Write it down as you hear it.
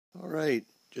Alright,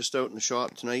 just out in the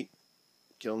shop tonight,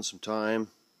 killing some time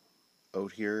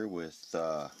out here with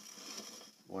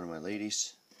one of my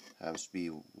ladies. Happens to be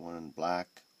one in black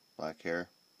hair,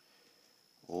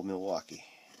 old Milwaukee.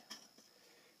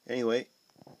 Anyway,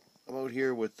 I'm out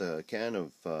here with a can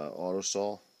of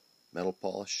Autosol metal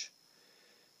polish.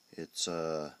 It's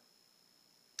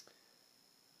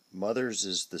Mother's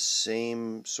is the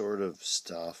same sort of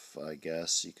stuff, I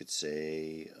guess you could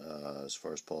say, as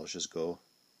far as polishes go.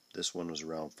 This one was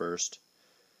around first,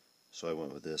 so I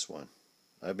went with this one.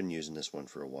 I've been using this one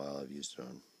for a while. I've used it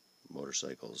on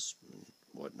motorcycles and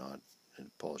whatnot. It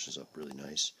polishes up really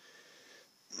nice.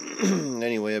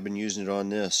 Anyway, I've been using it on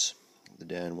this, the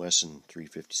Wesson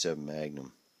 357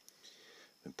 Magnum.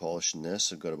 Been polishing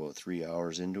this. I've got about 3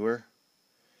 hours into her.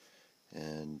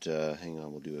 And hang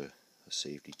on, we'll do a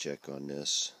safety check on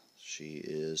this. She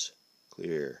is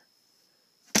clear.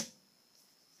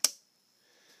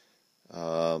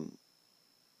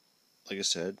 Like I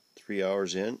said, 3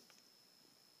 hours in,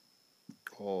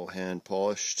 all hand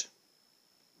polished.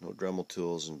 No Dremel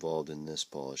tools involved in this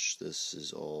polish. This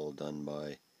is all done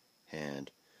by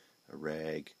hand. A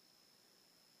rag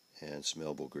and some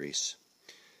elbow grease.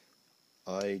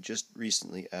 I just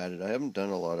recently added, I haven't done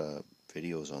a lot of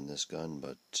videos on this gun,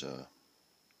 but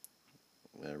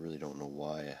I really don't know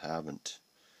why I haven't,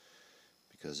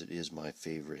 because it is my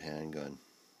favorite handgun.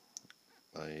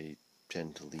 I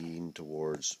tend to lean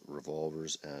towards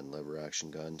revolvers and lever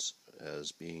action guns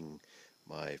as being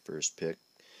my first pick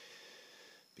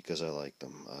because I like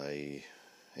them.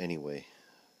 Anyway,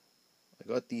 I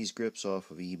got these grips off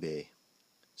of eBay,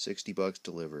 $60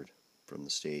 delivered from the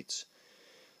States.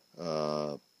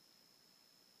 What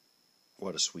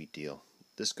a sweet deal.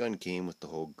 This gun came with the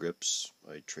whole grips.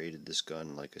 I traded this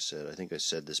gun, like I said, I think I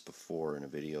said this before in a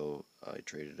video, I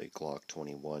traded a Glock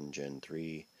 21 Gen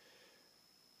 3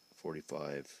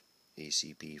 45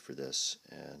 ACP for this,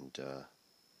 and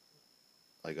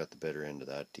I got the better end of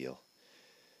that deal.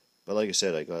 But like I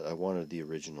said, I wanted the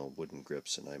original wooden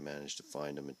grips, and I managed to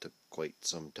find them. It took quite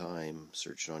some time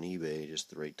searching on eBay,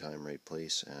 just the right time, right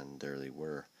place, and there they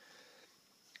were.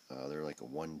 They're like a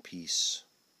one-piece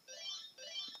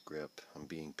grip. I'm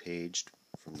being paged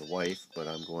from the wife, but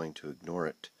I'm going to ignore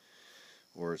it,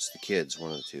 or it's the kids,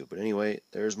 one of the two. But anyway,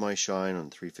 there's my shine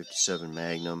on 357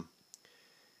 Magnum.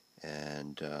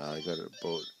 And I got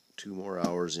about 2 more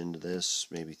hours into this,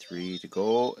 maybe 3 to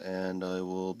go, and I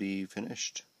will be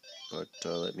finished. But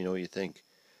let me know what you think.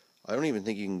 I don't even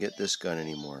think you can get this gun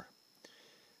anymore.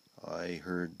 I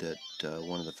heard that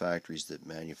one of the factories that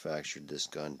manufactured this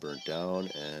gun burnt down,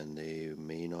 and they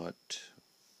may not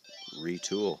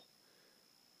retool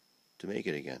to make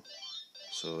it again.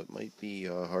 So it might be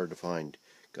hard to find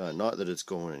gun. Not that it's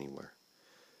going anywhere.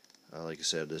 Like I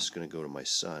said, this is going to go to my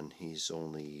son. He's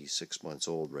only 6 months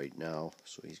old right now,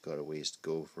 so he's got a ways to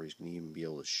go before he's going to even be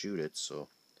able to shoot it. So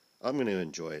I'm going to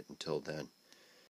enjoy it until then.